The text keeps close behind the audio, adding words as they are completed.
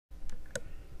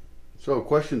So,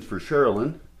 questions for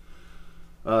Sherilyn.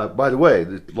 By the way,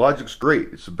 the logic's great.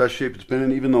 It's the best shape it's been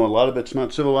in, even though a lot of it's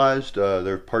not civilized.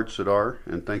 There are parts that are,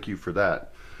 and thank you for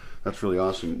that. That's really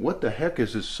awesome. What the heck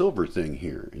is this silver thing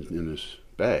here in this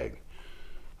bag?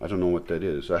 I don't know what that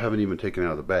is. I haven't even taken it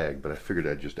out of the bag, but I figured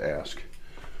I'd just ask.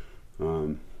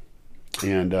 Looking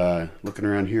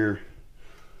around here,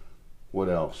 what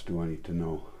else do I need to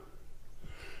know?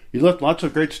 You left lots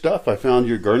of great stuff. I found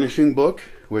your garnishing book,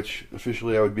 which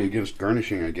officially I would be against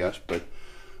garnishing, I guess, but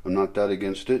I'm not that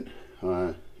against it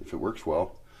if it works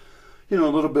well. You know,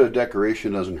 a little bit of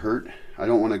decoration doesn't hurt. I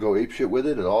don't want to go apeshit with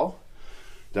it at all.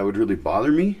 That would really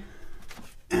bother me.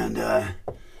 And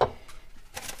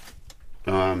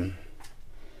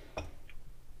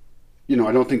you know,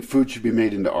 I don't think food should be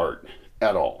made into art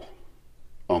at all.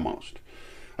 Almost.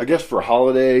 I guess for a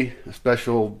holiday, a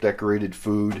special decorated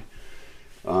food.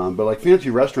 But like fancy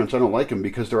restaurants, I don't like them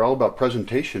because they're all about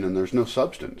presentation and there's no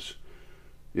substance.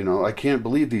 You know, I can't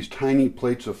believe these tiny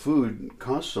plates of food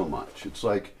cost so much. It's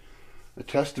like a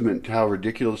testament to how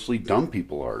ridiculously dumb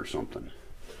people are or something.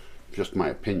 Just my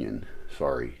opinion.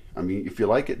 Sorry. I mean, if you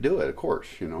like it, do it, of course,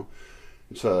 you know.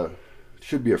 It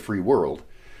should be a free world.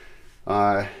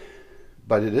 But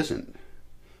it isn't.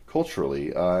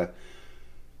 Culturally.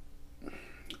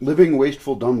 Living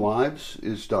wasteful, dumb lives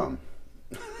is dumb.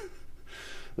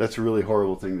 That's a really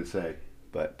horrible thing to say,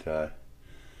 but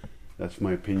that's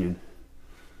my opinion.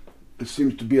 It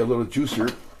seems to be a little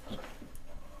juicer.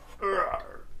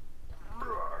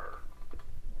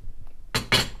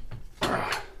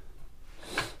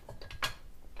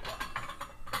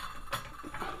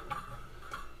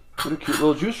 What a cute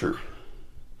little juicer.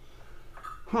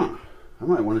 Huh. I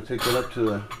might want to take that up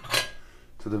to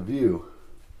the view.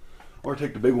 Or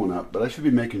take the big one up, but I should be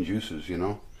making juices, you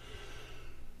know.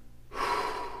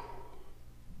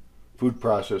 Food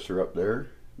processor up there,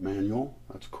 manual.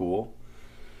 That's cool.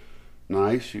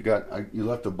 Nice. You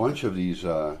left a bunch of these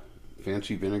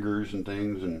fancy vinegars and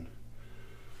things, and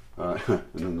and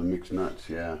then the mixed nuts.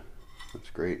 Yeah,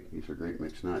 that's great. These are great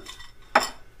mixed nuts.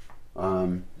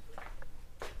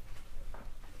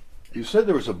 You said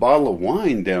there was a bottle of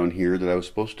wine down here that I was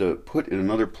supposed to put in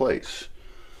another place,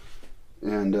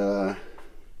 and I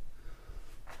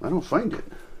don't find it.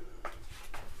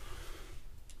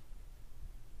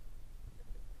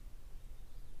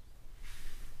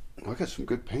 I got some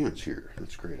good pans here.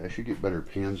 That's great. I should get better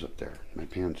pans up there. My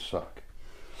pans suck.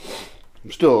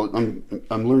 I'm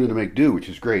learning to make do, which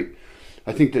is great.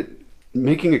 I think that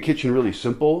making a kitchen really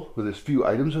simple with as few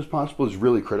items as possible is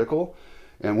really critical.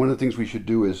 And one of the things we should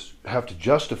do is have to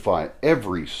justify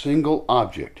every single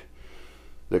object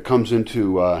that comes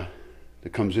into a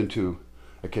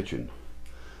kitchen.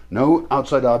 No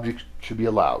outside objects should be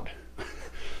allowed.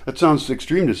 That sounds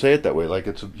extreme to say it that way, like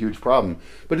it's a huge problem.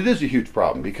 But it is a huge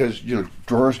problem because, you know,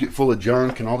 drawers get full of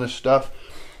junk and all this stuff.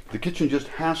 The kitchen just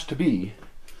has to be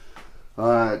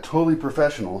totally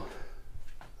professional.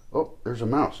 Oh, there's a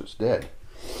mouse. It's dead.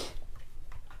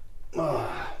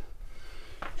 It's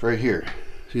right here.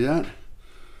 See that?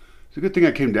 It's a good thing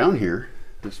I came down here.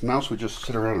 This mouse would just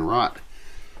sit around and rot.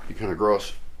 Be kind of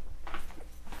gross.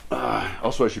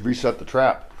 Also, I should reset the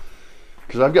trap.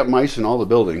 Because I've got mice in all the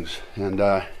buildings, and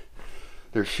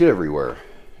there's shit everywhere.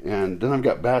 And then I've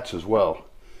got bats as well.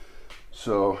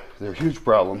 So they're a huge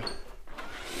problem.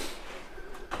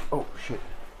 Oh, shit.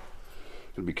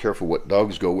 Gotta be careful what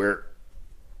dogs go where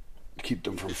to keep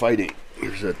them from fighting.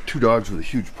 There's two dogs with a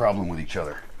huge problem with each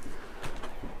other.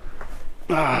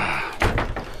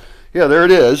 Yeah, there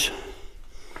it is.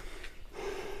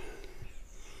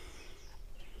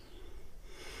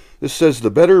 This says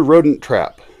the better rodent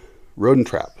trap. Rodent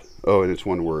trap. Oh, and it's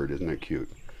one word. Isn't that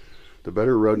cute? The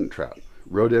better rodent trap.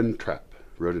 Rodent trap.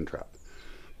 Rodent trap.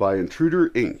 By Intruder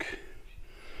Inc.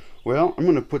 Well, I'm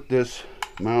going to put this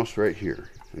mouse right here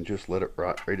and just let it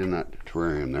rot right in that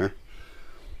terrarium there.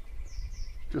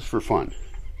 Just for fun.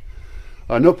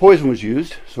 No poison was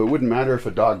used, so it wouldn't matter if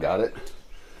a dog got it.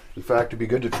 In fact, it'd be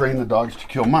good to train the dogs to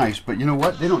kill mice, but you know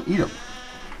what? They don't eat them.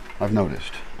 I've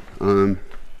noticed.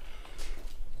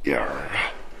 Yeah.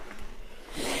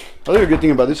 Other good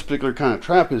thing about this particular kind of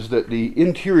trap is that the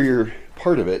interior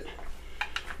part of it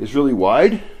is really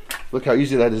wide. Look how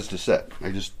easy that is to set.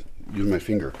 I just use my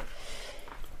finger.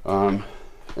 And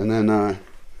then,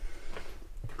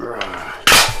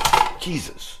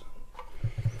 Jesus.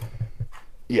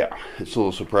 Yeah, it's a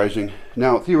little surprising.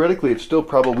 Now, theoretically, it's still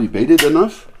probably baited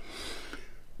enough.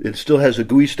 It still has the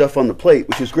gooey stuff on the plate,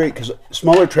 which is great because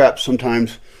smaller traps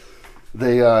sometimes,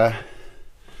 they,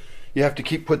 you have to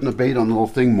keep putting the bait on the little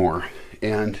thing more.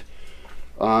 And,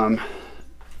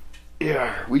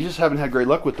 yeah, we just haven't had great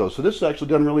luck with those. So this is actually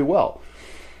done really well.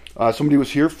 Somebody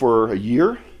was here for a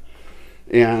year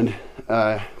and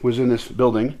was in this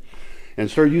building and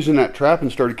started using that trap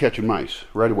and started catching mice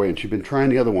right away. And she'd been trying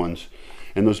the other ones,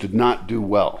 and those did not do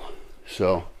well.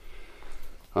 So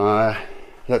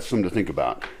that's something to think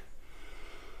about.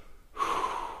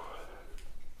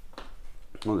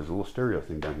 Oh, there's a little stereo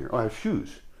thing down here. Oh, I have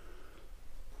shoes.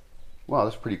 Wow,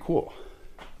 that's pretty cool.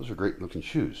 Those are great looking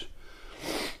shoes.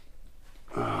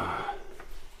 Oh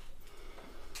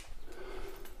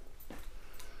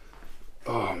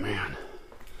man.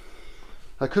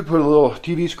 I could put a little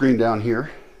TV screen down here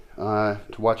to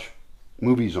watch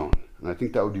movies on, and I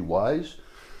think that would be wise.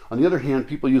 On the other hand,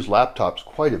 people use laptops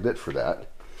quite a bit for that.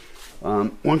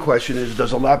 One question is,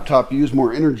 does a laptop use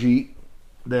more energy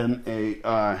than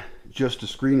just a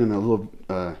screen and a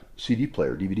little CD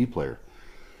player, DVD player?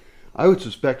 I would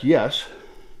suspect yes.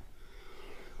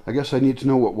 I guess I need to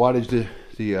know what wattage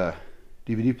the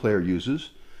DVD player uses,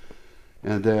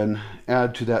 and then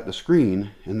add to that the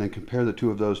screen, and then compare the two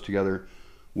of those together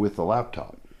with the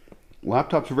laptop.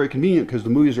 Laptops are very convenient because the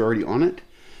movies are already on it.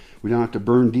 We don't have to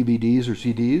burn DVDs or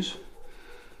CDs.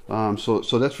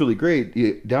 So that's really great.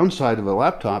 The downside of a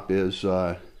laptop is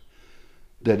that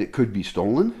it could be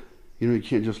stolen. You know, you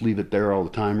can't just leave it there all the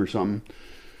time or something.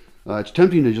 It's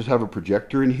tempting to just have a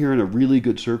projector in here and a really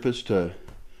good surface to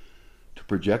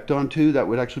project onto. That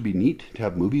would actually be neat to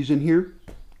have movies in here.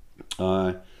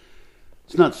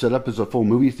 It's not set up as a full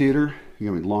movie theater. I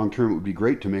mean, long term, it would be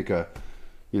great to make a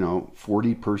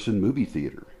 40-person movie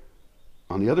theater.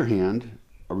 On the other hand,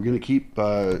 are we going to keep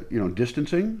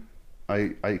distancing?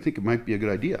 I think it might be a good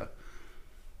idea.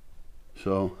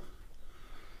 So,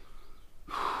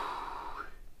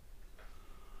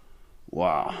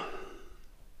 wow.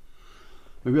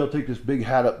 Maybe I'll take this big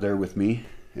hat up there with me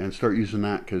and start using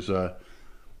that, because I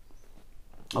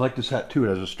like this hat too. It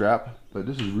has a strap, but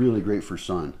this is really great for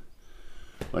sun.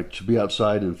 Like, to be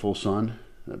outside in full sun,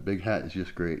 that big hat is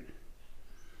just great.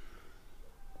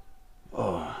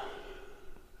 Oh,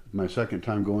 my second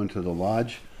time going to the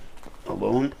lodge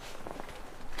alone.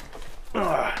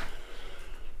 And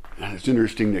it's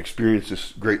interesting to experience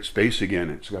this great space again.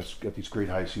 It's got these great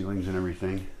high ceilings and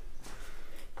everything.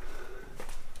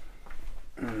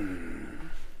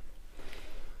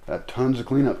 Got tons of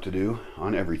cleanup to do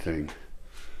on everything.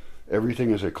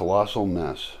 Everything is a colossal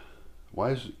mess. Why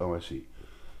is... Oh, I see.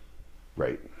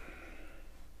 Right.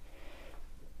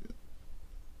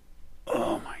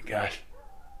 Oh my gosh.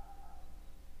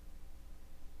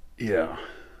 Yeah.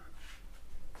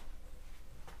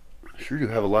 I sure do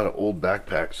have a lot of old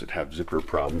backpacks that have zipper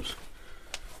problems.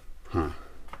 Huh.